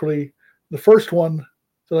was actually the first one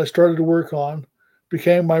that I started to work on,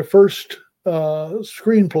 became my first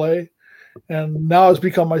screenplay, and now has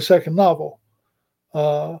become my second novel,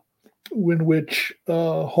 in which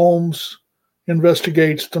Holmes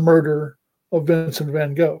investigates the murder of Vincent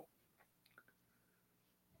van Gogh.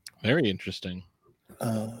 Very interesting.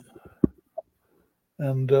 And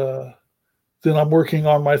then I'm working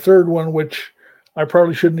on my third one, which I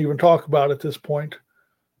probably shouldn't even talk about at this point.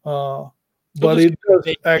 But it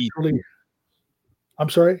does actually. I'm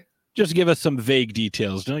sorry? Just give us some vague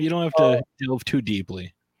details. No, you don't have to delve too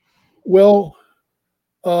deeply. Well,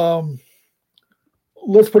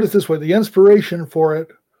 let's put it this way. The inspiration for it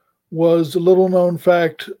was a little known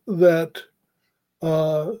fact that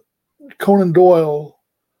Conan Doyle,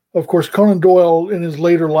 of course, Conan Doyle in his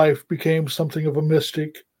later life became something of a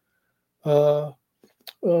mystic,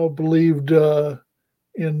 believed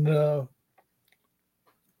in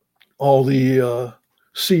all the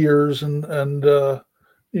seers and that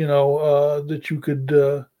you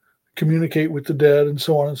could communicate with the dead and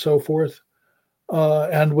so on and so forth,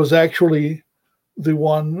 and was actually the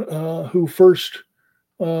one who first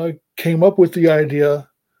came up with the idea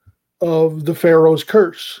of the Pharaoh's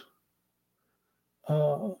curse.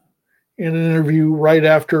 In an interview right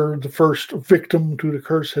after the first victim to the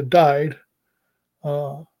curse had died.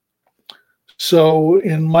 So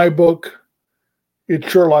in my book,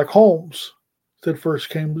 it's Sherlock Holmes that first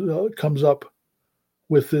comes up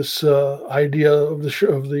with this idea of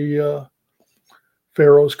the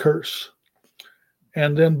Pharaoh's curse,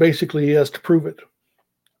 and then basically he has to prove it.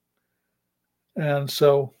 And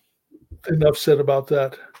so, enough said about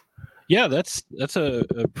that. Yeah, that's a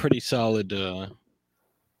pretty solid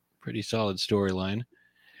storyline.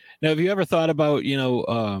 Now, have you ever thought about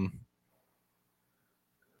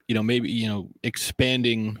maybe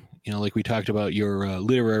expanding, like we talked about your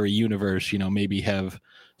literary universe, maybe have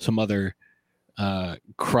some other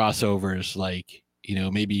crossovers, like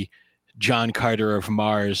maybe John Carter of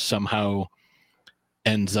Mars somehow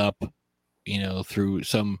ends up through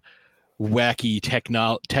some wacky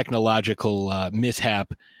technological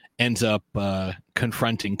mishap ends up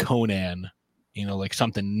confronting Conan, like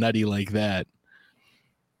something nutty like that.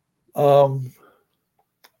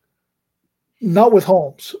 Not with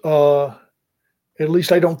Holmes. At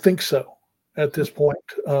least I don't think so at this point.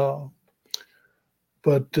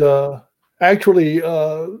 But actually,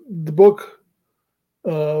 the book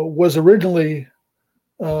was originally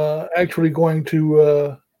actually going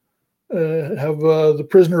to have the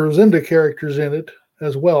Prisoner of Zenda characters in it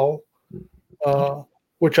as well,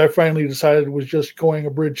 which I finally decided was just going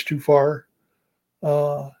a bridge too far.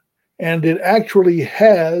 And it actually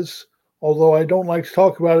has, although I don't like to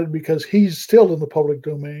talk about it because he's still in the public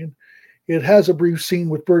domain, it has a brief scene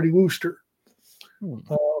with Bertie Wooster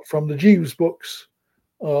from the Jeeves books.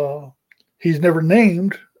 He's never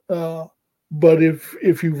named, but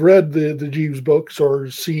if you've read the Jeeves books or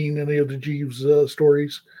seen any of the Jeeves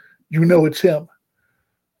stories, you know it's him.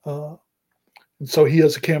 And so he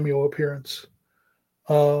has a cameo appearance.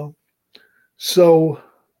 So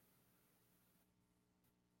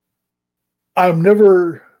I'm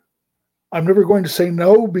never going to say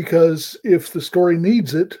no, because if the story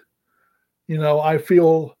needs it, I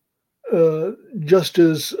feel just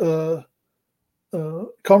as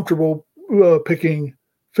comfortable picking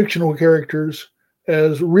fictional characters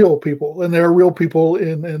as real people, and there are real people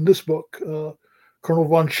in this book. Colonel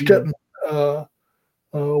von Stetten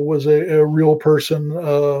was a real person,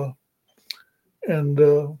 and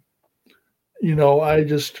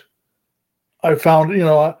I found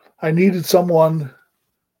I needed someone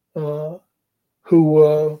who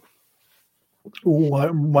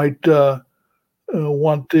might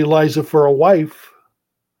want Eliza for a wife,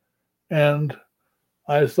 and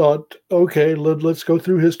I thought, okay, let's go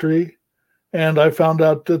through history. And I found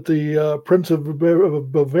out that the Prince of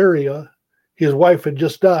Bavaria, his wife had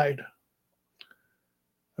just died.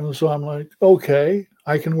 And so I'm like, okay,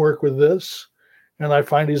 I can work with this. And I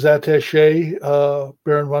find his attaché,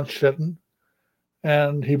 Baron von Stetten,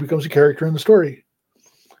 and he becomes a character in the story.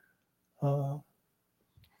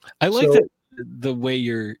 I like the way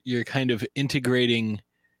you're kind of integrating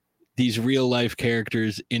these real life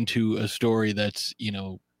characters into a story that's, you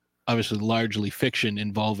know, obviously largely fiction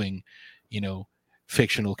involving, you know,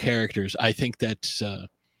 fictional characters. I think that's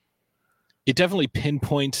it definitely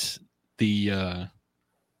pinpoints the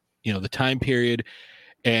you know, the time period,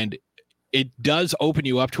 and it does open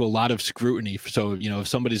you up to a lot of scrutiny. So, you know, if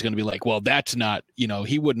somebody's going to be like, well, that's not, you know,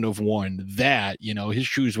 he wouldn't have worn that, you know, his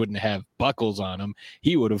shoes wouldn't have buckles on them,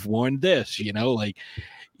 he would have worn this, you know, like,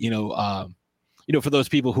 you know, for those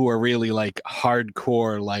people who are really like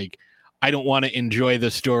hardcore, like, I don't want to enjoy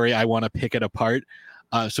the story, I want to pick it apart.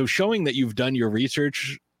 So showing that you've done your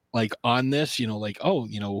research like on this, you know, like, oh,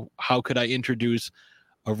 you know, how could I introduce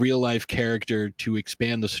a real life character to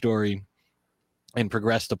expand the story and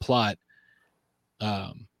progress the plot,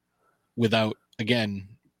 without, again,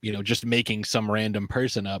 you know, just making some random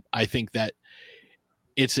person up. I think that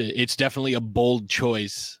it's definitely a bold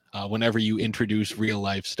choice whenever you introduce real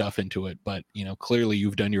life stuff into it. But, you know, clearly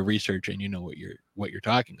you've done your research and you know what you're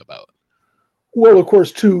talking about. Well, of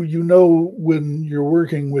course, too, you know, when you're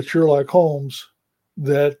working with Sherlock Holmes,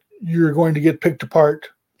 that you're going to get picked apart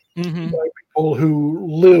Mm-hmm. by people who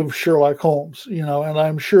live Sherlock Holmes, you know, and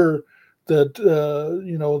I'm sure that,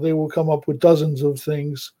 you know, they will come up with dozens of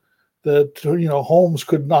things that, you know, Holmes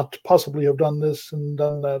could not possibly have done this and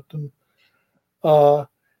done that.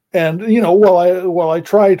 And you know, while I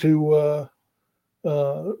try to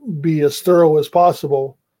be as thorough as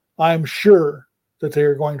possible, I'm sure that they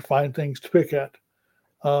are going to find things to pick at.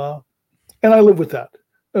 And I live with that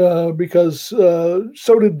because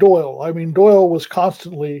so did Doyle. I mean, Doyle was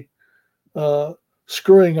constantly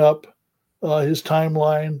screwing up his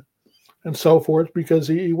timeline and so forth because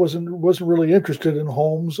he wasn't really interested in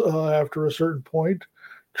Holmes after a certain point.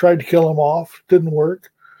 Tried to kill him off, didn't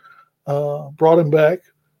work. Brought him back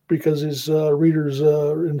because his readers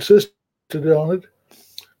insisted on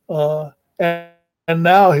it, and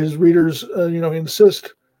now his readers, you know,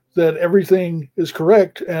 insist that everything is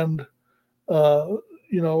correct, and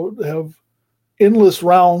you know, have endless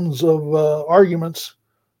rounds of arguments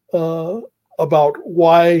about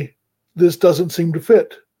why this doesn't seem to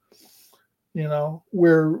fit. You know,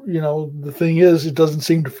 where, you know, the thing is, it doesn't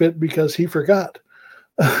seem to fit because he forgot.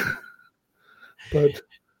 But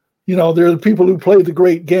you know, they're the people who play the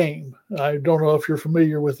great game. I don't know if you're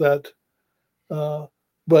familiar with that,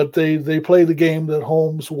 but they play the game that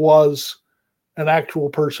Holmes was an actual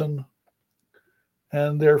person,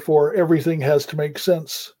 and therefore everything has to make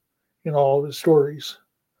sense in all of his stories.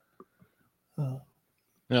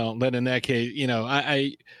 No, but in that case, you know,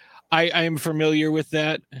 I am familiar with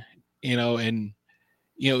that, you know, and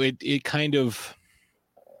you know, it kind of,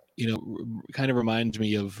 you know, kind of reminds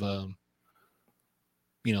me of,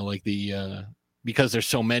 you know, like the because there's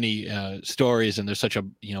so many stories and there's such a,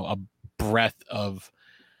 you know, a breadth of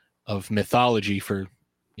mythology, for,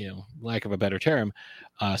 you know, lack of a better term,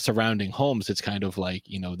 surrounding Holmes. It's kind of like,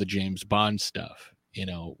 you know, the James Bond stuff, you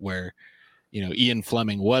know, where, you know, Ian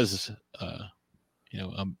Fleming was you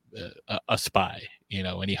know, a spy, you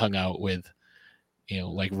know, and he hung out with, you know,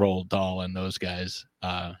 like Roald Dahl and those guys.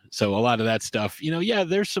 So a lot of that stuff, you know, yeah,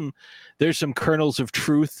 there's some kernels of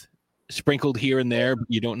truth sprinkled here and there, but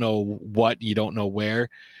you don't know what, you don't know where.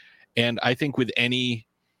 And I think with any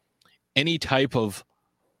type of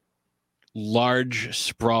large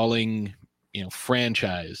sprawling, you know,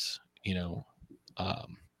 franchise, you know,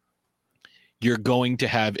 you're going to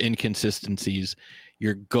have inconsistencies.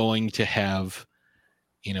 You're going to have,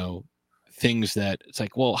 you know, things that it's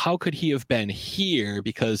like, well, how could he have been here?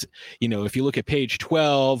 Because, you know, if you look at page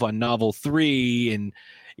 12 on novel 3, and,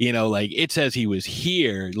 you know, like it says he was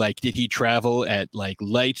here, like, did he travel at like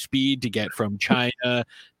light speed to get from China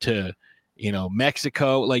to, you know,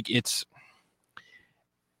 Mexico? Like it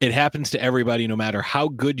happens to everybody, no matter how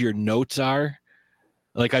good your notes are.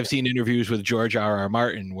 Like I've seen interviews with George R.R.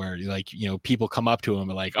 Martin where, like, you know, people come up to him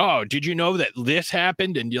and like, oh, did you know that this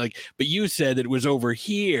happened? And you're like, but you said it was over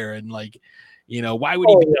here. And like, you know, why would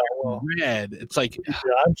he be red? It's like, yeah,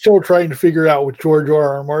 I'm still trying to figure out with George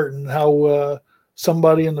R.R. Martin how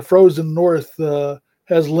somebody in the frozen north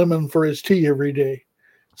has lemon for his tea every day.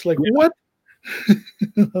 It's like, yeah. What?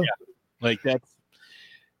 Yeah. Like that's,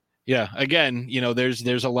 yeah. Again, you know,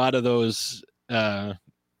 there's a lot of those,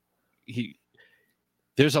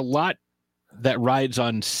 there's a lot that rides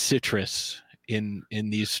on citrus in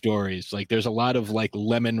these stories. Like there's a lot of like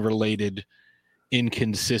lemon related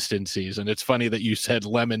inconsistencies, and it's funny that you said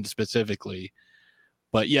lemon specifically.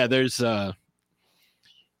 But yeah, there's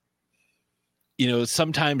you know,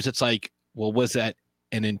 sometimes it's like, well, was that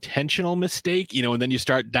an intentional mistake? You know, and then you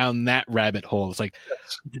start down that rabbit hole. It's like,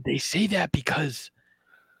 did they say that because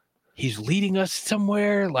he's leading us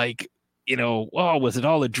somewhere? Like, oh, was it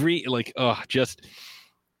all a dream? Like, oh, just,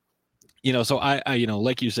 so I,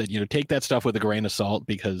 like you said, take that stuff with a grain of salt,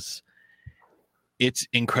 because it's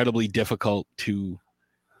incredibly difficult to,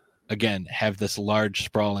 again, have this large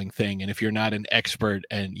sprawling thing. And if you're not an expert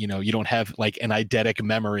and, you don't have like an eidetic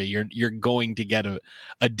memory, you're going to get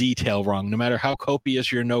a detail wrong, no matter how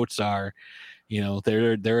copious your notes are.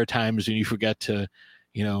 There are times when you forget to,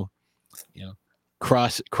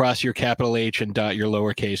 cross your capital H and dot your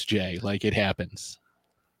lowercase j. Like, it happens.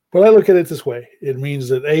 But I look at it this way. It means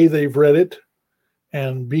that A, they've read it,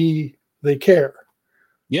 and B, they care.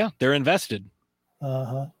 Yeah, they're invested.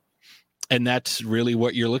 Uh-huh. And that's really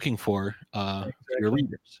what you're looking for, exactly. Your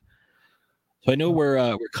readers. So I know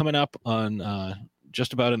we're coming up on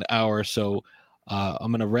just about an hour, so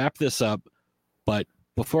I'm going to wrap this up. But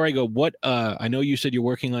before I go, I know you said you're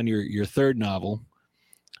working on your third novel,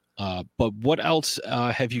 but what else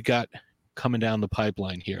have you got coming down the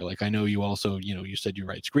pipeline here? Like, I know you also, you said you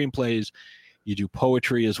write screenplays, you do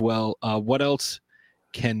poetry as well. What else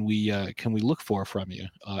can we look for from you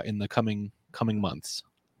in the coming months?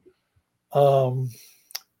 I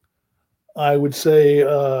would say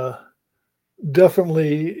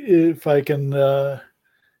definitely, if I can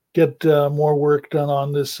get more work done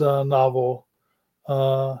on this novel,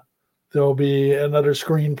 there'll be another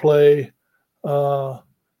screenplay.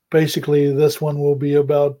 Basically, this one will be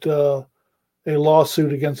about a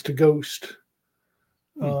lawsuit against a ghost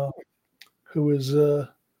who is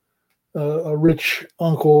a rich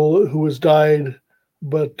uncle who has died,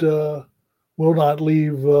 but will not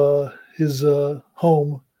leave his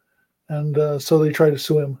home, and so they try to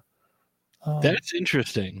sue him. That's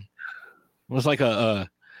interesting. It was like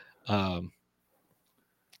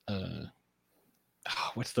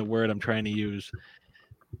what's the word I'm trying to use?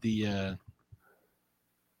 The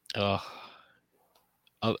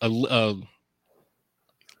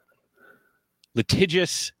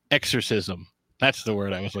litigious exorcism. That's the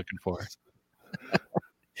word I was looking for.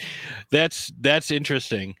 That's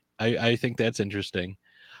interesting. I think that's interesting.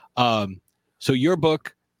 So your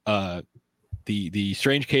book, the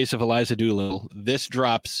Strange Case of Eliza Doolittle, this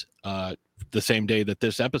drops the same day that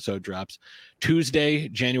this episode drops, Tuesday,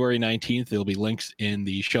 January 19th. There'll be links in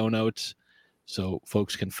the show notes, so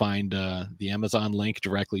folks can find the Amazon link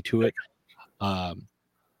directly to it.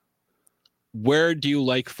 Where do you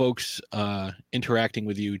like folks interacting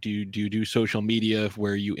with you? Do you do social media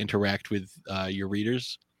where you interact with your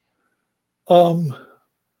readers? I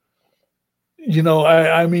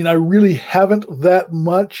mean, I really haven't that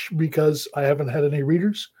much because I haven't had any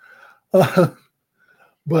readers.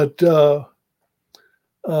 But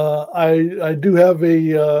I do have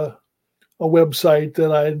a website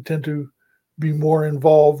that I intend to be more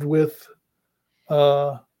involved with,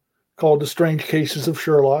 called The Strange Cases of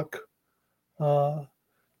Sherlock,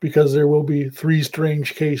 because there will be 3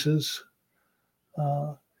 strange cases,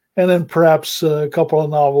 and then perhaps a couple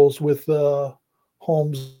of novels with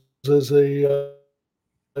Holmes as a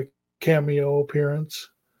cameo appearance.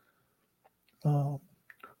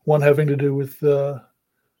 One having to do with the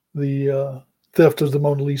theft of the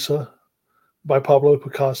Mona Lisa by Pablo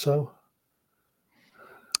Picasso,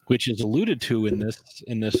 which is alluded to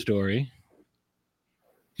in this story.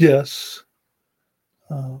 Yes,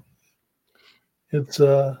 it's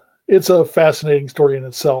a fascinating story in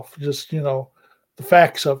itself. Just the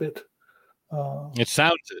facts of it. It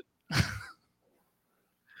sounds it.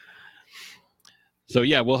 So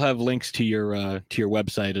yeah, we'll have links to your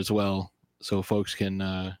website as well, so folks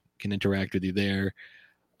can interact with you there.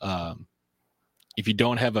 If you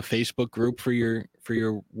don't have a Facebook group for your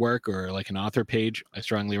work or like an author page, I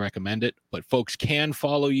strongly recommend it. But folks can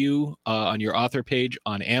follow you on your author page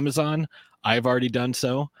on Amazon. I've already done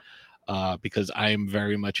so because I am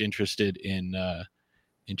very much interested in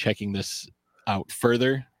checking this out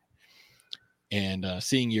further and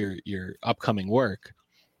seeing your upcoming work.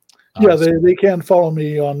 Yeah, they can follow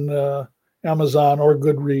me on Amazon or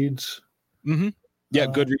Goodreads. Mm-hmm. Yeah,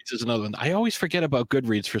 Goodreads is another one. I always forget about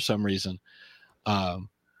Goodreads for some reason. But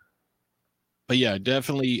yeah,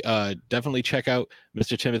 definitely check out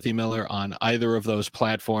Mr. Timothy Miller on either of those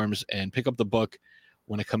platforms and pick up the book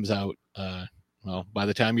when it comes out. Well, by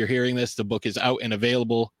the time you're hearing this, the book is out and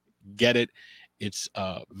available. Get it. It's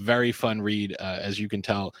a very fun read. As you can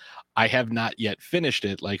tell, I have not yet finished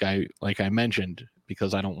it, like I mentioned,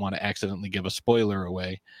 because I don't want to accidentally give a spoiler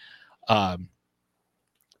away. But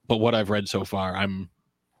what I've read so far, I'm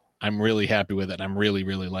really happy with it. I'm really,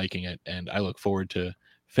 really liking it, and I look forward to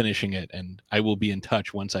finishing it, and I will be in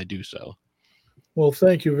touch once I do so. Well,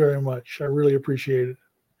 thank you very much. I really appreciate it.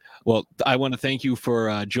 Well, I want to thank you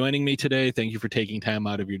for joining me today. Thank you for taking time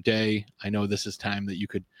out of your day. I know this is time that you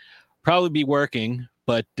could probably be working,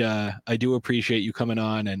 but I do appreciate you coming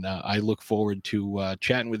on, and I look forward to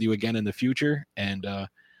chatting with you again in the future. And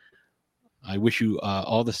I wish you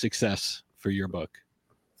all the success for your book.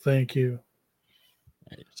 Thank you.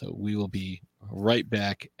 All right, so we will be right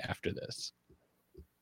back after this.